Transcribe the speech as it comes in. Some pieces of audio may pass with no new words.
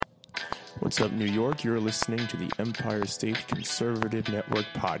What's up, New York? You're listening to the Empire State Conservative Network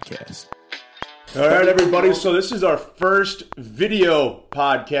podcast. All right, everybody. So this is our first video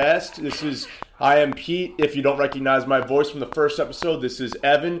podcast. I am Pete. If you don't recognize my voice from the first episode, this is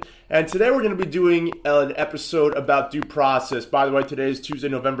Evan. And today we're going to be doing an episode about due process. By the way, today is Tuesday,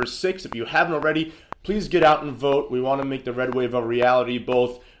 November 6th. If you haven't already, please get out and vote. We want to make the red wave a reality,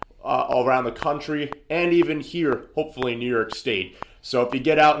 both all around the country and even here, hopefully in New York State. So if you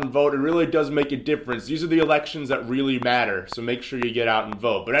get out and vote, it really does make a difference. These are the elections that really matter, so make sure you get out and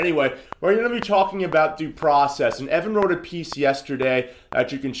vote. But anyway, we're going to be talking about due process. And Evan wrote a piece yesterday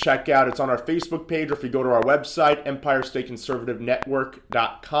that you can check out. It's on our Facebook page, or if you go to our website,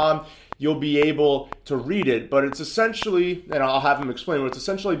 EmpireStateConservativeNetwork.com, you'll be able to read it. But it's essentially, and I'll have him explain, but it's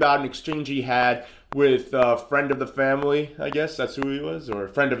essentially about an exchange he had with a friend of the family, I guess that's who he was, or a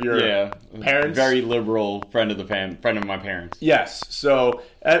friend of your parents. Very liberal friend of my parents. Yes. So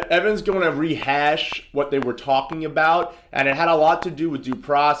Evan's going to rehash what they were talking about, and it had a lot to do with due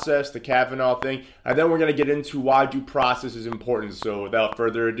process, the Kavanaugh thing, and then we're going to get into why due process is important. So without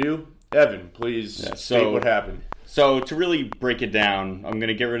further ado, Evan, please state what happened. So to really break it down, I'm going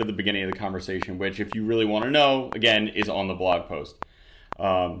to get rid of the beginning of the conversation, which, if you really want to know, again, is on the blog post.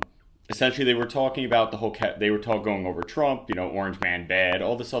 Essentially, they were talking about going over Trump, Orange Man bad,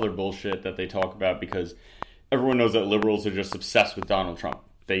 all this other bullshit that they talk about, because everyone knows that liberals are just obsessed with Donald Trump.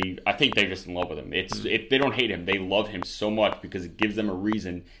 I think they're just in love with him. They don't hate him. They love him so much because it gives them a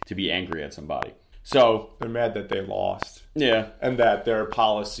reason to be angry at somebody. So they're mad that they lost. Yeah. And that their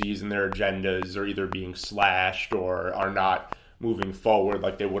policies and their agendas are either being slashed or are not moving forward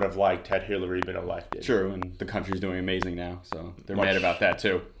like they would have liked had Hillary been elected. True, and the country's doing amazing now, so they're mad about that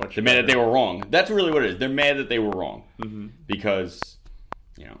too. They're mad that they were wrong. That's really what it is. They're mad that they were wrong because,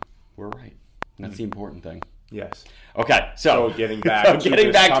 we're right. And that's the important thing. Yes. Okay, so getting back to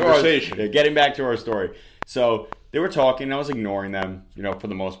this conversation. Getting back to our story. So they were talking, I was ignoring them, for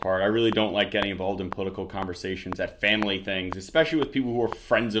the most part. I really don't like getting involved in political conversations at family things, especially with people who are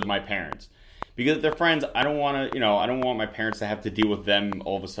friends of my parents. Because if they're friends, I don't want my parents to have to deal with them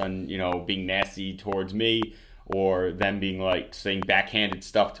all of a sudden, being nasty towards me, or them being saying backhanded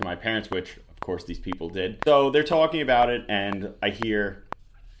stuff to my parents, which of course these people did. So they're talking about it, and I hear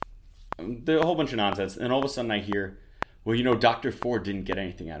a whole bunch of nonsense, and all of a sudden I hear, well, Dr. Ford didn't get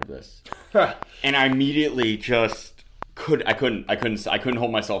anything out of this. And I immediately just I couldn't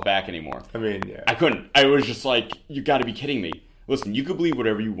hold myself back anymore. I mean, yeah. I couldn't. I was just like, you got to be kidding me. Listen, you could believe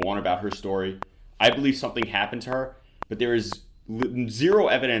whatever you want about her story. I believe something happened to her, but there is zero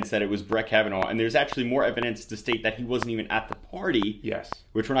evidence that it was Brett Kavanaugh, and there's actually more evidence to state that he wasn't even at the party. Yes.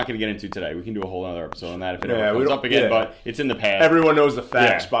 Which we're not going to get into today. We can do a whole other episode on that if it ever comes up again, but it's in the past. Everyone knows the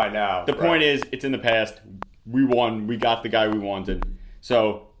facts by now. The point is, it's in the past. We won. We got the guy we wanted.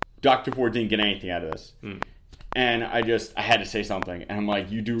 So Dr. Ford didn't get anything out of this. And I had to say something, and I'm like,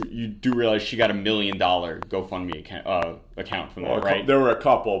 you do realize she got $1 million GoFundMe account from that, right? There were a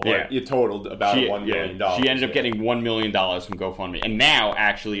couple, but it totaled about $1 million. She ended up getting $1 million from GoFundMe, and now,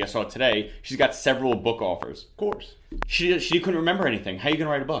 actually, I saw it today, she's got several book offers. Of course. She couldn't remember anything. How are you going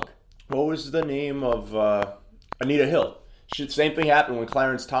to write a book? What was the name of Anita Hill? Same thing happened when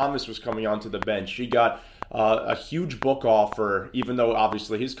Clarence Thomas was coming onto the bench. She got a huge book offer, even though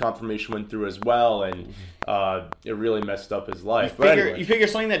obviously his confirmation went through as well, and it really messed up his life. You figure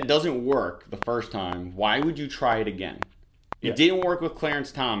something that doesn't work the first time, why would you try it again? It didn't work with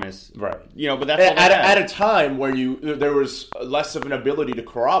Clarence Thomas, right? But that's at a time where there was less of an ability to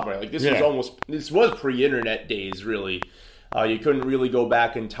corroborate. This was pre-internet days, really. You couldn't really go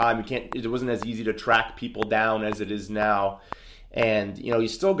back in time. It wasn't as easy to track people down as it is now. And, he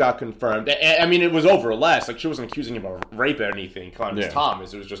still got confirmed. I mean, it was over less. She wasn't accusing him of rape or anything, Clarence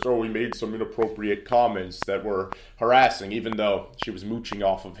Thomas. It was just, we made some inappropriate comments that were harassing, even though she was mooching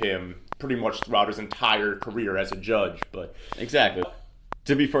off of him pretty much throughout his entire career as a judge. But exactly.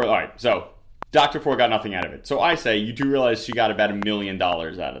 To be fair, all right, so Dr. Ford got nothing out of it. So I say, you do realize she got about $1 million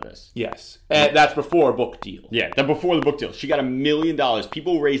out of this. Yes. And that's before a book deal. Yeah, before the book deal. She got $1 million.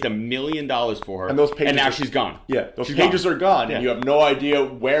 People raised $1 million for her. And those pages and now she's gone. Yeah, those pages are gone. Yeah. And you have no idea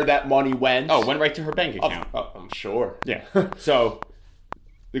where that money went. Oh, it went right to her bank account. I'm sure. Yeah. So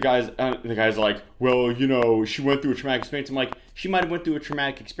the guy's like, well, she went through a traumatic experience. I'm like, she might have went through a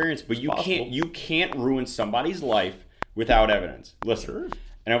traumatic experience, but you can't ruin somebody's life without evidence. Listen. Sure.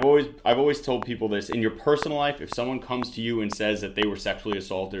 And I've always told people this, in your personal life, if someone comes to you and says that they were sexually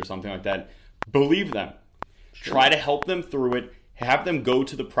assaulted or something like that, believe them. Sure. Try to help them through it. Have them go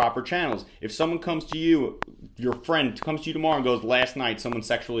to the proper channels. If someone comes to you, your friend comes to you tomorrow and goes, last night someone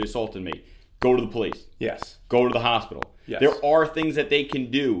sexually assaulted me, go to the police. Yes. Go to the hospital. Yes. There are things that they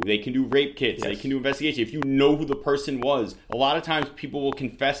can do. They can do rape kits. Yes. They can do investigation. If you know who the person was, a lot of times people will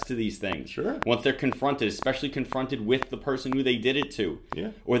confess to these things. Sure. Once they're confronted, especially confronted with the person who they did it to.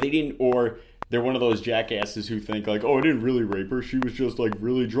 Yeah. Or they didn't, or they're one of those jackasses who think like, oh, I didn't really rape her. She was just like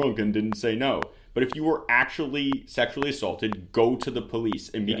really drunk and didn't say no. But if you were actually sexually assaulted, go to the police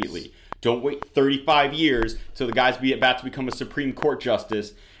immediately. Yes. Don't wait 35 years till the guy's about to become a Supreme Court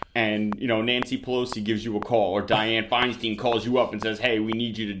justice and, you know, Nancy Pelosi gives you a call or Dianne Feinstein calls you up and says, hey, we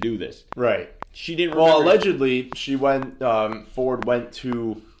need you to do this. Right. She didn't Well, remember. allegedly, she went, Ford went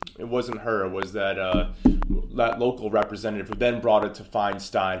to, it wasn't her, it was that local representative who then brought it to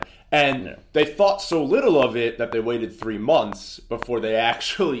Feinstein. And they thought so little of it that they waited 3 months before they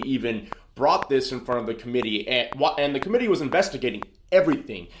actually even brought this in front of the committee. And the committee was investigating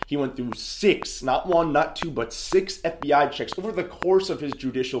everything. He went through 6, not 1, not 2, but 6 FBI checks over the course of his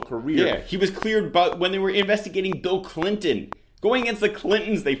judicial career. Yeah, he was cleared when they were investigating Bill Clinton. Going against the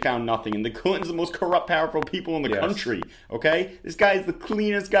Clintons, they found nothing. And the Clintons are the most corrupt, powerful people in the country. Okay? This guy is the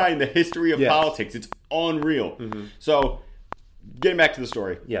cleanest guy in the history of politics. It's unreal. So, getting back to the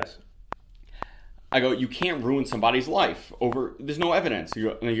story. Yes. I go, you can't ruin somebody's life over, there's no evidence.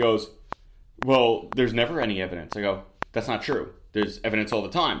 And he goes, well, there's never any evidence. I go, that's not true. There's evidence all the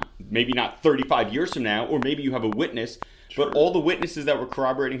time. Maybe not 35 years from now, or maybe you have a witness. Sure. But all the witnesses that were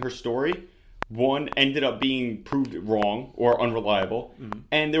corroborating her story, one ended up being proved wrong or unreliable.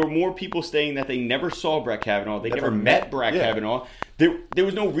 And there were more people saying that they never saw Brett Kavanaugh. They never met Brett Kavanaugh. There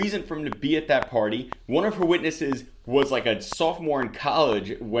was no reason for him to be at that party. One of her witnesses was like a sophomore in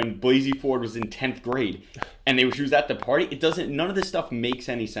college when Blasey Ford was in 10th grade. And she was at the party. None of this stuff makes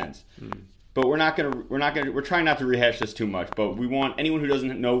any sense. But we're trying not to rehash this too much, but we want anyone who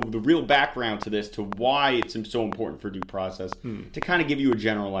doesn't know the real background to this, to why it's so important for due process, to kind of give you a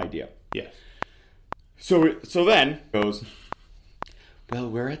general idea. Yeah. So then goes, well,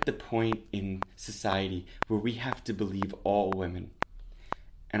 we're at the point in society where we have to believe all women.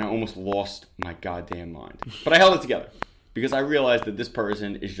 And I almost lost my goddamn mind. But I held it together because I realized that this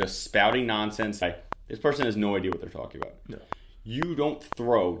person is just spouting nonsense. This person has no idea what they're talking about. No. You don't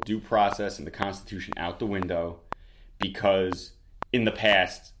throw due process and the Constitution out the window because in the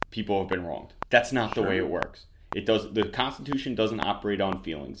past people have been wronged. That's not the way it works. The Constitution doesn't operate on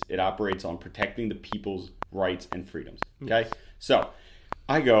feelings. It operates on protecting the people's rights and freedoms. Okay? So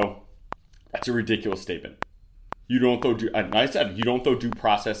I go, that's a ridiculous statement. You don't throw you don't throw due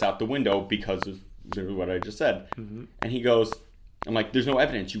process out the window because of what I just said. And he goes, I'm like, there's no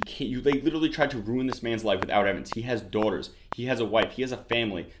evidence. They literally tried to ruin this man's life without evidence. He has daughters. He has a wife. He has a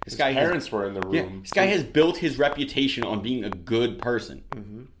family. His parents were in the room. Yeah, this guy has built his reputation on being a good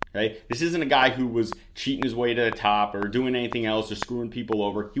person. Right? This isn't a guy who was cheating his way to the top or doing anything else or screwing people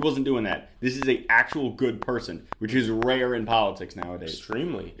over. He wasn't doing that. This is an actual good person, which is rare in politics nowadays.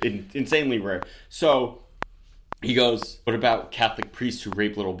 Extremely. Insanely rare. So he goes, what about Catholic priests who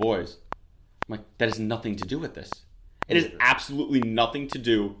rape little boys? I'm like, that has nothing to do with this. It has absolutely nothing to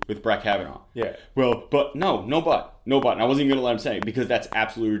do with Brett Kavanaugh. Yeah. Well, but no but. And I wasn't even going to let him say it because that's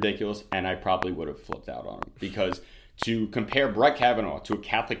absolutely ridiculous, and I probably would have flipped out on him. Because to compare Brett Kavanaugh to a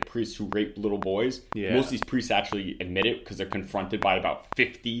Catholic priest who raped little boys, most of these priests actually admit it because they're confronted by about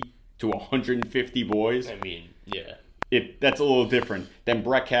 50 to 150 boys. I mean, yeah. That's a little different than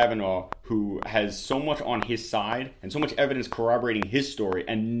Brett Kavanaugh, who has so much on his side and so much evidence corroborating his story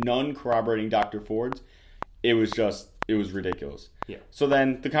and none corroborating Dr. Ford's. It was ridiculous. Yeah. So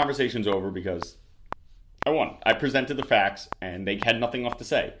then the conversation's over because I won. I presented the facts, and they had nothing left to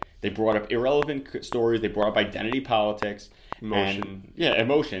say. They brought up irrelevant stories. They brought up identity politics. Emotion.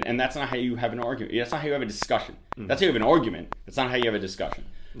 Emotion. And that's not how you have an argument. That's not how you have a discussion. That's how you have an argument. That's not how you have a discussion.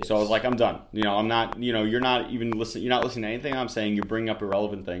 Yes. So I was like, I'm done. I'm not, you're not even listening. You're not listening to anything I'm saying. You're bringing up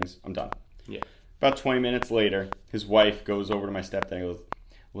irrelevant things. I'm done. Yeah. About 20 minutes later, his wife goes over to my stepdad and goes,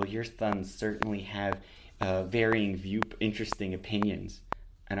 well, your sons certainly have varying interesting opinions.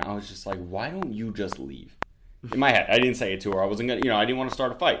 And I was just like, why don't you just leave? In my head, I didn't say it to her. I wasn't gonna, I didn't want to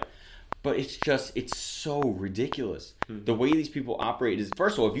start a fight. But it's so ridiculous. The way these people operate is,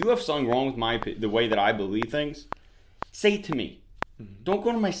 first of all, if you have something wrong with the way that I believe things, say it to me. Don't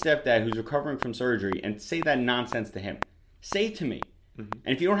go to my stepdad who's recovering from surgery and say that nonsense to him. Say it to me. And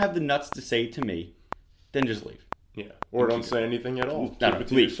if you don't have the nuts to say it to me, then just leave. Yeah. Or don't say anything at all. No,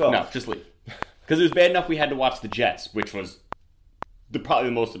 leave. No, just leave. Because it was bad enough we had to watch the Jets, which was probably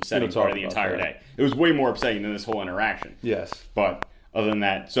the most upsetting part of the entire day. It was way more upsetting than this whole interaction. Yes. But other than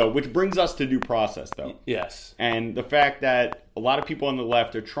that, which brings us to due process, though. Yes. And the fact that a lot of people on the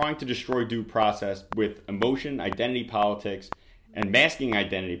left are trying to destroy due process with emotion, identity politics, and masking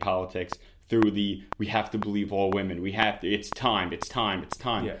identity politics through we have to believe all women. It's time.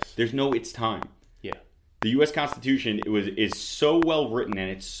 Yes. There's no it's time. Yeah. The U.S. Constitution is so well written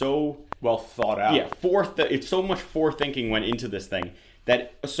and it's so well thought out. Yeah, it's so much forethinking went into this thing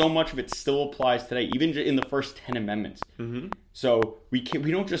that so much of it still applies today, even in the first 10 amendments. Mm-hmm. So we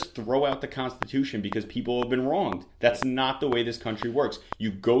don't just throw out the Constitution because people have been wronged. That's not the way this country works.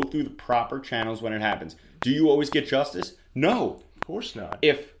 You go through the proper channels when it happens. Do you always get justice? No. Of course not.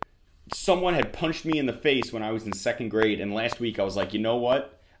 If someone had punched me in the face when I was in second grade and last week I was like, you know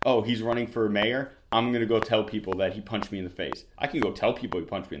what? Oh, he's running for mayor. I'm going to go tell people that he punched me in the face. I can go tell people he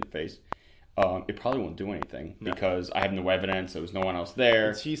punched me in the face. It probably won't do anything because I have no evidence. There was no one else there.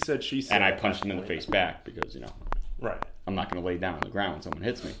 It's he said, she said. And I punched him in the face back because, right. I'm not going to lay down on the ground when someone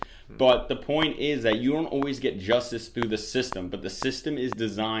hits me. But the point is that you don't always get justice through the system, but the system is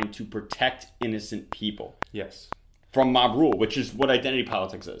designed to protect innocent people. Yes. From mob rule, which is what identity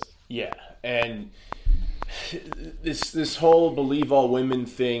politics is. Yeah, and this whole believe all women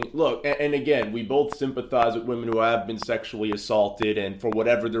thing, look, and again, we both sympathize with women who have been sexually assaulted and for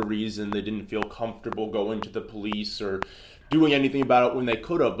whatever the reason they didn't feel comfortable going to the police or doing anything about it when they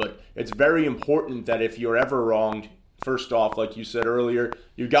could have, but it's very important that if you're ever wronged, first off, like you said earlier,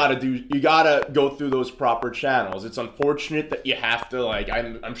 you gotta go through those proper channels. It's unfortunate that you have to,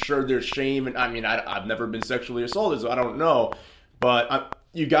 I'm sure there's shame, and I've never been sexually assaulted, so I don't know, but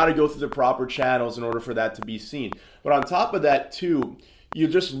you got to go through the proper channels in order for that to be seen. But on top of that, too, you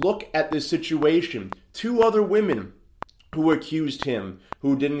just look at this situation. 2 other women who accused him,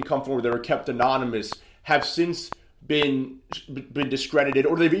 who didn't come forward, they were kept anonymous, have since been discredited,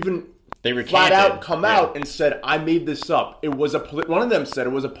 or they've even flat out come out and said, I made this up. It was one of them said it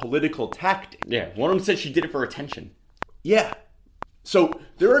was a political tactic. Yeah, one of them said she did it for attention. Yeah. So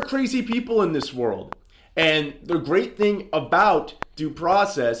there are crazy people in this world. And the great thing about due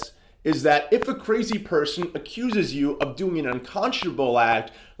process is that if a crazy person accuses you of doing an unconscionable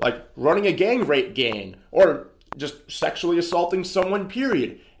act, like running a gang rape gang, or just sexually assaulting someone,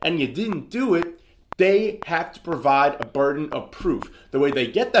 period, and you didn't do it, they have to provide a burden of proof. The way they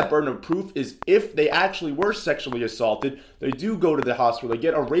get that burden of proof is if they actually were sexually assaulted, they do go to the hospital, they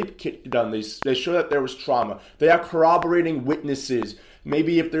get a rape kit done, they show that there was trauma, they have corroborating witnesses.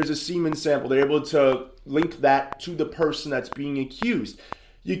 Maybe if there's a semen sample, they're able to link that to the person that's being accused.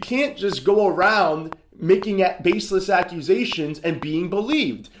 You can't just go around making baseless accusations and being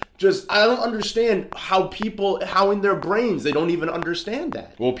believed. I don't understand how in their brains they don't even understand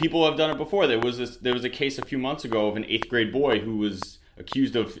that. Well, people have done it before. There was a case a few months ago of an 8th grade boy who was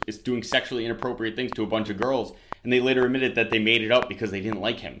accused of doing sexually inappropriate things to a bunch of girls, and they later admitted that they made it up because they didn't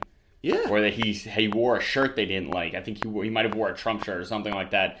like him. Yeah. Or that he wore a shirt they didn't like. I think he might have wore a Trump shirt or something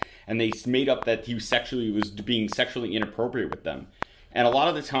like that. And they made up that he was being sexually inappropriate with them. And a lot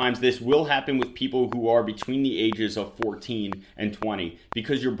of the times this will happen with people who are between the ages of 14 and 20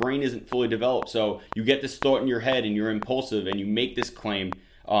 because your brain isn't fully developed. So you get this thought in your head and you're impulsive and you make this claim.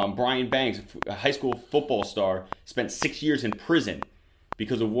 Brian Banks, a high school football star, spent 6 years in prison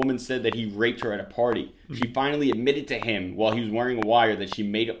because a woman said that he raped her at a party. She finally admitted to him while he was wearing a wire that she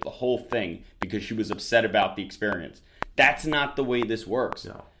made up the whole thing because she was upset about the experience. That's not the way this works.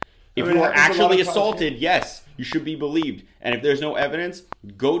 No. If you are actually assaulted, yes, you should be believed. And if there's no evidence,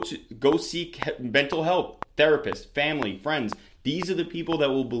 go seek mental help, therapists, family, friends. These are the people that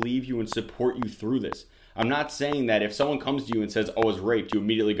will believe you and support you through this. I'm not saying that if someone comes to you and says, "Oh, I was raped," you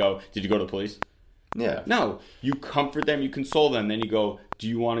immediately go, "Did you go to the police?" Yeah. No, you comfort them, you console them, then you go, do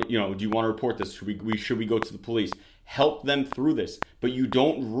you want to report this? Should we go to the police? Help them through this, but you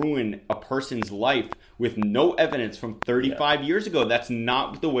don't ruin a person's life with no evidence from 35 years ago. That's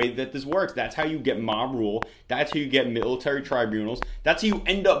not the way that this works. That's how you get mob rule. That's how you get military tribunals. That's how you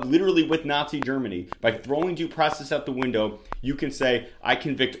end up literally with Nazi Germany. By throwing due process out the window, you can say, I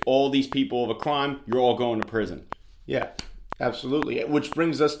convict all these people of a crime, you're all going to prison. Yeah. Absolutely. Which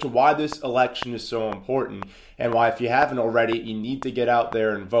brings us to why this election is so important and why, if you haven't already, you need to get out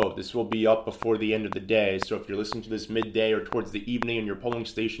there and vote. This will be up before the end of the day. So if you're listening to this midday or towards the evening and your polling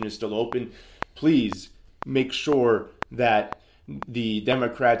station is still open, please make sure that the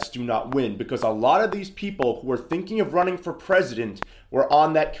Democrats do not win, because a lot of these people who are thinking of running for president were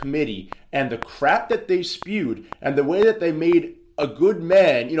on that committee, and the crap that they spewed and the way that they made a good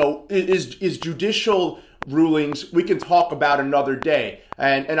man, is judicial rulings we can talk about another day.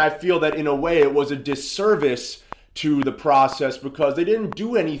 And I feel that in a way it was a disservice to the process because they didn't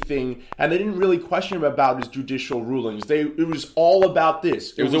do anything and they didn't really question him about his judicial rulings. It was all about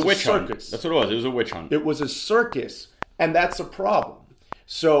this. It was a witch hunt. That's what it was. It was a witch hunt. It was a circus, and that's a problem.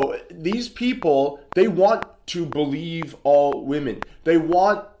 So these people, they want to believe all women. They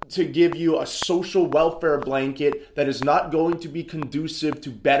want to give you a social welfare blanket that is not going to be conducive to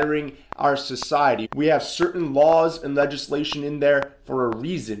bettering our society. We have certain laws and legislation in there for a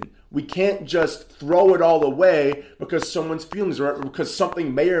reason. We can't just throw it all away because someone's feelings are because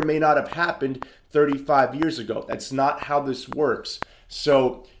something may or may not have happened 35 years ago. That's not how this works.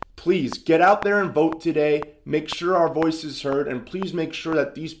 So please get out there and vote today. Make sure our voice is heard, and please make sure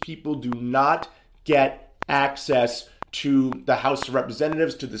that these people do not get access to the House of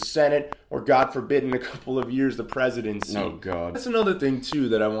Representatives, to the Senate, or God forbid in a couple of years, the presidency. Oh, God. That's another thing, too,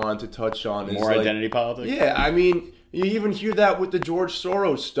 that I wanted to touch on. Is More identity politics? Yeah, I mean, you even hear that with the George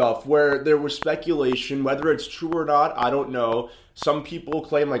Soros stuff, where there was speculation, whether it's true or not, I don't know. Some people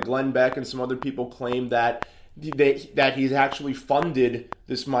claim, like Glenn Beck and some other people claim that he's actually funded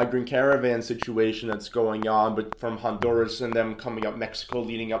this migrant caravan situation that's going on, but from Honduras and them coming up Mexico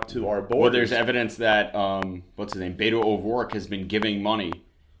leading up to our borders. Well, there's evidence that, what's his name, Beto O'Rourke has been giving money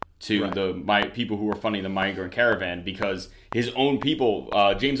to people who are funding the migrant caravan because his own people,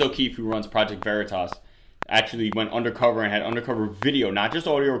 James O'Keefe, who runs Project Veritas, actually went undercover and had undercover video, not just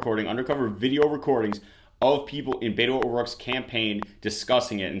audio recording, undercover video recordings of people in Beto O'Rourke's campaign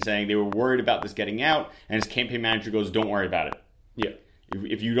discussing it and saying they were worried about this getting out, and his campaign manager goes, don't worry about it. Yeah.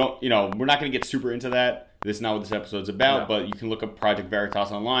 If you don't, we're not going to get super into that. This is not what this episode's about, but you can look up Project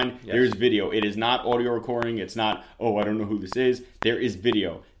Veritas online. Yes. There's video. It is not audio recording. It's not, I don't know who this is. There is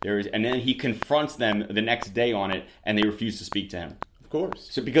video. And then he confronts them the next day on it, and they refuse to speak to him. Of course.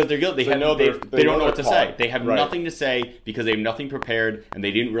 So because they're guilty, they don't know what to say. They have nothing to say because they have nothing prepared, and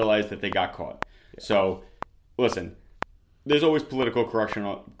they didn't realize that they got caught. Yeah. So, listen, there's always political corruption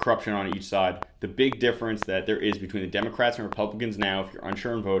on each side. The big difference that there is between the Democrats and Republicans now, if you're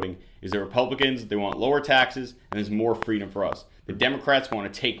unsure in voting, is the Republicans, they want lower taxes and there's more freedom for us. The Democrats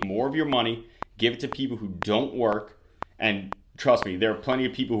want to take more of your money, give it to people who don't work, and trust me, there are plenty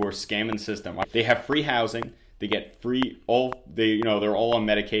of people who are scamming the system. They have free housing, they get free, they're all on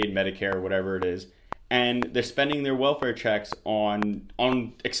Medicaid, Medicare, whatever it is. And they're spending their welfare checks on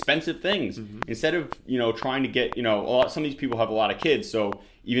expensive things instead of trying to get some of these people have a lot of kids, so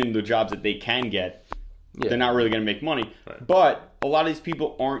even the jobs that they can get, they're not really going to make money. Right. But a lot of these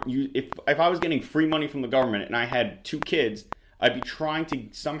people aren't. If I was getting free money from the government and I had 2 kids, I'd be trying to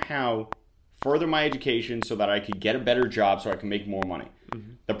somehow further my education so that I could get a better job so I can make more money.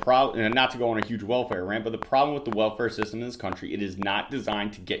 The problem, and not to go on a huge welfare rant, but the problem with the welfare system in this country, it is not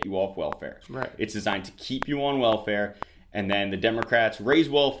designed to get you off welfare. Right. It's designed to keep you on welfare, and then the Democrats raise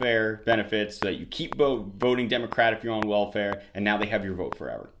welfare benefits so that you keep voting Democrat if you're on welfare, and now they have your vote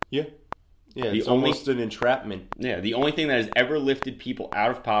forever. Yeah. Yeah, it's almost an entrapment. Yeah, the only thing that has ever lifted people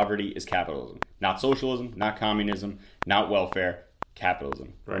out of poverty is capitalism. Not socialism, not communism, not welfare,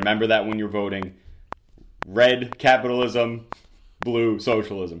 capitalism. Right. Remember that when you're voting. Red, capitalism. Blue,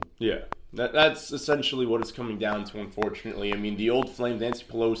 socialism. Yeah, that's essentially what it's coming down to, unfortunately. I mean, the old flame, Nancy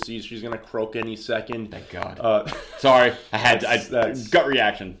Pelosi, she's going to croak any second. Thank God. Sorry, I had gut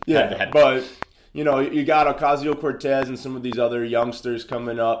reaction. Yeah, but, you got Ocasio-Cortez and some of these other youngsters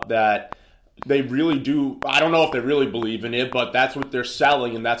coming up that they really do, I don't know if they really believe in it, but that's what they're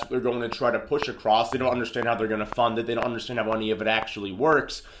selling, and that's what they're going to try to push across. They don't understand how they're going to fund it. They don't understand how any of it actually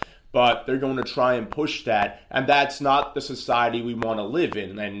works. But they're going to try and push that, and that's not the society we want to live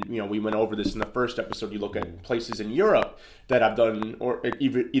in. And, we went over this in the first episode. You look at places in Europe that have done or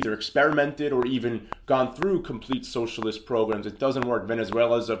either experimented or even gone through complete socialist programs. It doesn't work.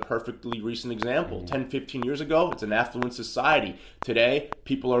 Venezuela is a perfectly recent example. 10, 15 years ago, it's an affluent society. Today,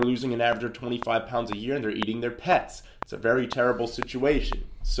 people are losing an average of 25 pounds a year, and they're eating their pets. It's a very terrible situation.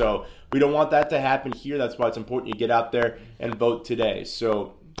 So we don't want that to happen here. That's why it's important you get out there and vote today.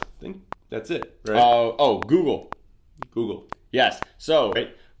 So I think that's it, right? Google. Yes. So,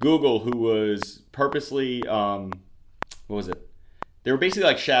 Google, who was purposely, what was it? They were basically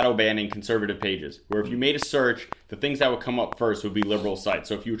like shadow banning conservative pages, where if you made a search, the things that would come up first would be liberal sites.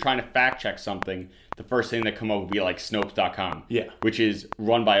 So if you were trying to fact check something, the first thing that come up would be like Snopes.com, which is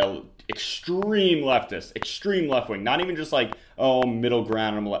run by a extreme leftist, extreme left wing, not even just like, middle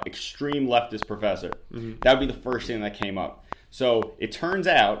ground, I'm like extreme leftist professor. That would be the first thing that came up. So it turns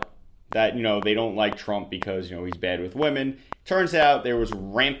out that, they don't like Trump because, he's bad with women. Turns out there was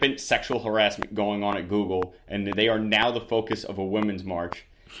rampant sexual harassment going on at Google, and they are now the focus of a women's march.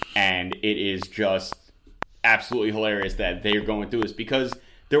 And it is just absolutely hilarious that they are going through this because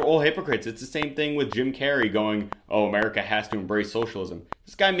they're all hypocrites. It's the same thing with Jim Carrey going, America has to embrace socialism.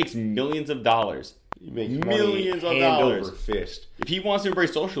 This guy makes millions of dollars. He makes millions of dollars. Over fist. If he wants to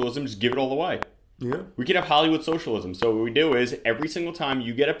embrace socialism, just give it all away. Yeah. We could have Hollywood socialism. So what we do is every single time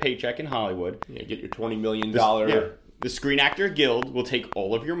you get a paycheck in Hollywood, get your $20 million The Screen Actor Guild will take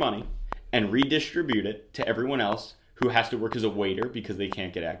all of your money and redistribute it to everyone else who has to work as a waiter because they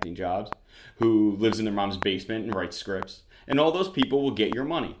can't get acting jobs, who lives in their mom's basement and writes scripts. And all those people will get your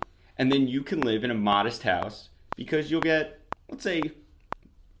money. And then you can live in a modest house because you'll get, let's say,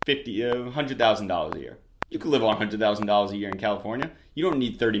 $100,000 a year. You can live on $100,000 a year in California. You don't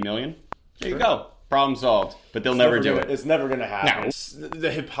need $30 million. There you go. Problem solved. But they'll never do it. It's never going to happen. No. It's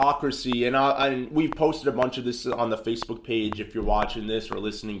the hypocrisy, and we've posted a bunch of this on the Facebook page if you're watching this or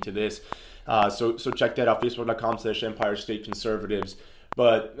listening to this. So check that out, facebook.com/Empire State Conservatives.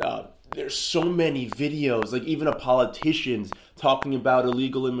 But there's so many videos, like even of politicians talking about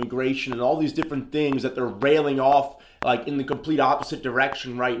illegal immigration and all these different things that they're railing off like in the complete opposite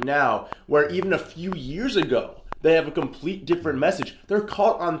direction right now, where even a few years ago, they have a complete different message. They're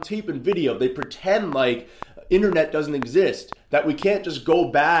caught on tape and video. They pretend like internet doesn't exist, that we can't just go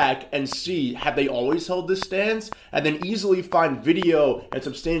back and see, have they always held this stance? And then easily find video and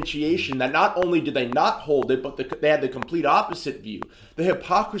substantiation that not only did they not hold it, but they had the complete opposite view. The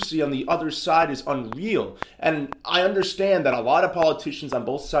hypocrisy on the other side is unreal. And I understand that a lot of politicians on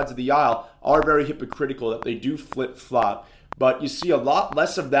both sides of the aisle are very hypocritical, that they do flip-flop. But you see a lot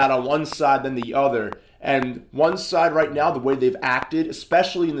less of that on one side than the other. And one side right now, the way they've acted,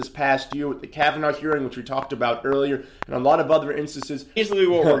 especially in this past year with the Kavanaugh hearing, which we talked about earlier, and a lot of other instances. Basically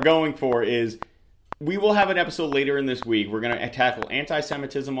what we're going for is we will have an episode later in this week. We're going to tackle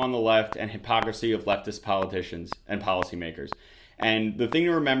anti-Semitism on the left and hypocrisy of leftist politicians and policymakers. And the thing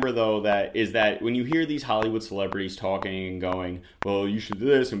to remember, though, is that when you hear these Hollywood celebrities talking and going, well, you should do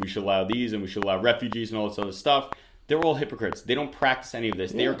this, and we should allow these, and we should allow refugees and all this other stuff, they're all hypocrites. They don't practice any of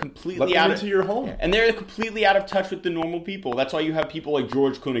this. They are completely out of into your home, and they're completely out of touch with the normal people. That's why you have people like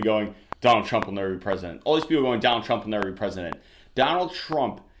George Clooney going, Donald Trump will never be president. All these people going, Donald Trump will never be president. Donald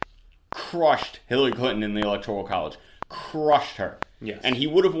Trump crushed Hillary Clinton in the Electoral College. Crushed her. Yes. And he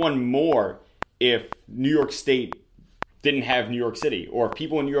would have won more if New York State didn't have New York City, or if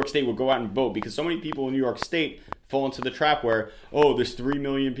people in New York State would go out and vote, because so many people in New York State fall into the trap where, there's 8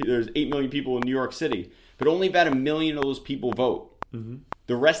 million people in New York City. But only about 1 million of those people vote. Mm-hmm.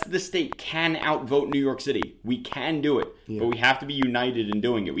 The rest of the state can outvote New York City. We can do it, but we have to be united in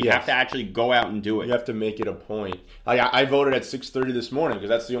doing it. We have to actually go out and do it. You have to make it a point. I voted at 6:30 this morning because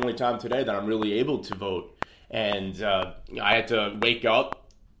that's the only time today that I'm really able to vote. And I had to wake up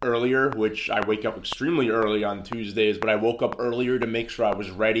earlier, which I wake up extremely early on Tuesdays, but I woke up earlier to make sure I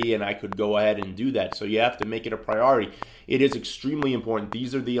was ready and I could go ahead and do that. So you have to make it a priority. It is extremely important.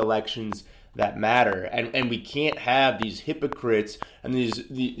 These are the elections that matter, and we can't have these hypocrites and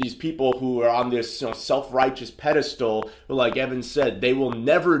these people who are on this self-righteous pedestal who, like Evan said, they will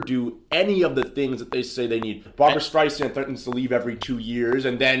never do any of the things that they say they need. Barbara Streisand threatens to leave every 2 years,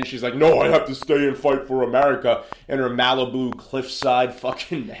 and then she's like, no, I have to stay and fight for America in her Malibu cliffside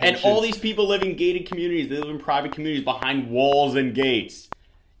fucking mansion. And all these people live in gated communities. They live in private communities behind walls and gates.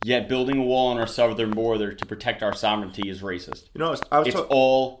 Yet building a wall on our southern border to protect our sovereignty is racist. It's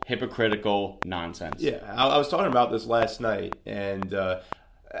all hypocritical nonsense. Yeah, I was talking about this last night, and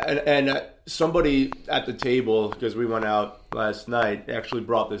somebody at the table, because we went out last night, actually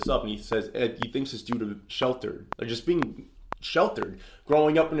brought this up, and he says he thinks it's due to shelter, just being sheltered,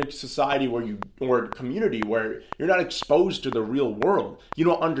 growing up in a society or a community where you're not exposed to the real world. You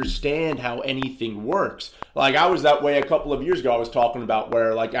don't understand how anything works. Like, I was that way a couple of years ago. I was talking about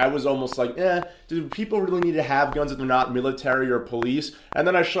where, like, I was almost like, do people really need to have guns if they're not military or police? And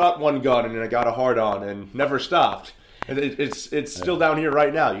then I shot one gun and I got a hard on and never stopped. It's still down here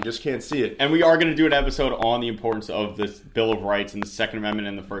right now. You just can't see it. And we are going to do an episode on the importance of this Bill of Rights and the Second Amendment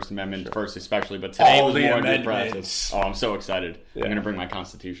and the First Amendment first especially. But today was more due process. Oh, I'm so excited. Yeah. I'm going to bring my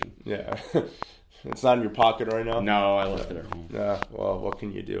Constitution. Yeah. It's not in your pocket right now? No, I left it at home. Yeah, well, what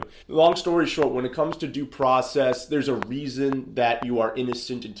can you do? Long story short, when it comes to due process, there's a reason that you are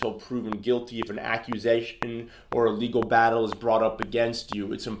innocent until proven guilty if an accusation or a legal battle is brought up against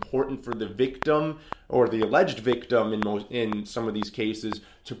you. It's important for the victim or the alleged victim in some of these cases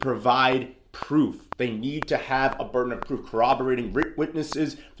to provide proof. They need to have a burden of proof, corroborating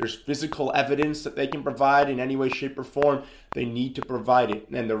witnesses. There's physical evidence that they can provide in any way, shape, or form. They need to provide it.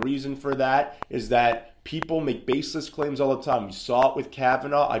 And the reason for that is that people make baseless claims all the time. We saw it with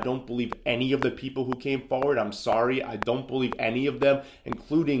Kavanaugh. I don't believe any of the people who came forward. I'm sorry. I don't believe any of them,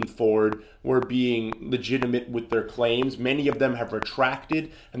 including Ford, were being legitimate with their claims. Many of them have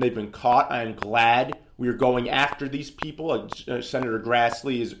retracted and they've been caught. I am glad we are going after these people. Senator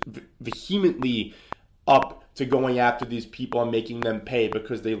Grassley is vehemently up to going after these people and making them pay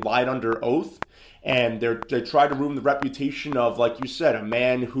because they lied under oath And they try to ruin the reputation of, like you said, a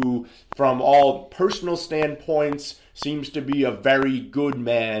man who, from all personal standpoints, seems to be a very good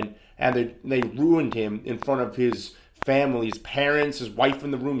man. And they ruined him in front of his family, his parents, his wife in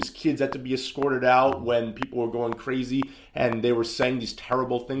the room, his kids had to be escorted out when people were going crazy and they were saying these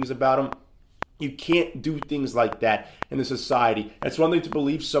terrible things about him. You can't do things like that in a society. It's one thing to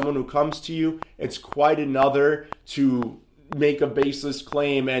believe someone who comes to you. It's quite another to make a baseless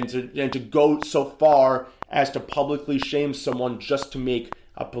claim and to go so far as to publicly shame someone just to make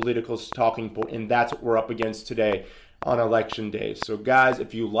a political talking point. And that's what we're up against today on Election Day. So guys,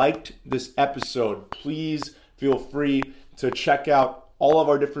 if you liked this episode, please feel free to check out all of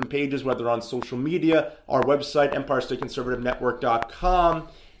our different pages, whether on social media, our website, EmpireStateConservativeNetwork.com.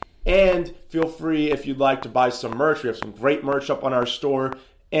 And feel free, if you'd like, to buy some merch. We have some great merch up on our store.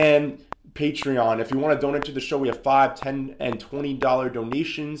 And Patreon. If you want to donate to the show, we have $5, $10, and $20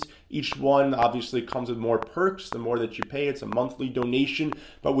 donations. Each one obviously comes with more perks. The more that you pay, it's a monthly donation,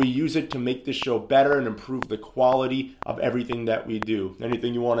 but we use it to make this show better and improve the quality of everything that we do.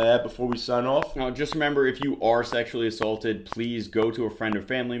 Anything you want to add before we sign off? No, just remember, if you are sexually assaulted, please go to a friend or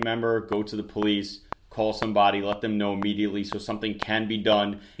family member, go to the police, call somebody, let them know immediately so something can be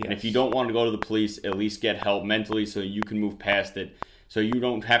done. Yes. And if you don't want to go to the police, at least get help mentally so you can move past it. So you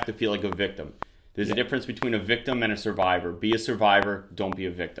don't have to feel like a victim. There's a difference between a victim and a survivor. Be a survivor, don't be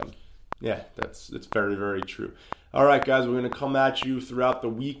a victim. Yeah, it's very, very true. All right, guys, we're going to come at you throughout the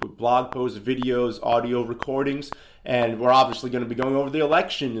week with blog posts, videos, audio recordings, and we're obviously going to be going over the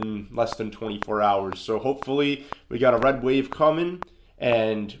election in less than 24 hours. So hopefully we got a red wave coming,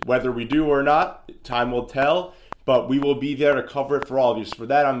 and whether we do or not, time will tell. But we will be there to cover it for all of you. So for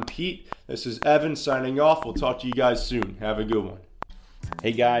that, I'm Pete. This is Evan signing off. We'll talk to you guys soon. Have a good one.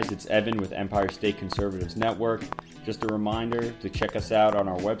 Hey guys, it's Evan with Empire State Conservatives Network. Just a reminder to check us out on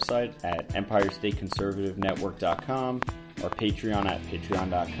our website at EmpireStateConservativeNetwork.com, or Patreon at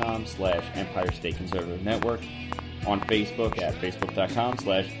patreon.com/Empire State Conservative Network, on Facebook at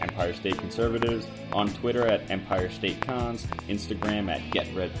facebook.com/Empire State Conservatives, on Twitter at Empire State Cons, Instagram at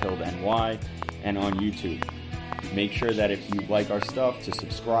GetRedPilledNY, and on YouTube. Make sure that if you like our stuff, to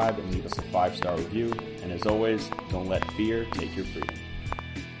subscribe and leave us a 5-star review. And as always, don't let fear take your freedom.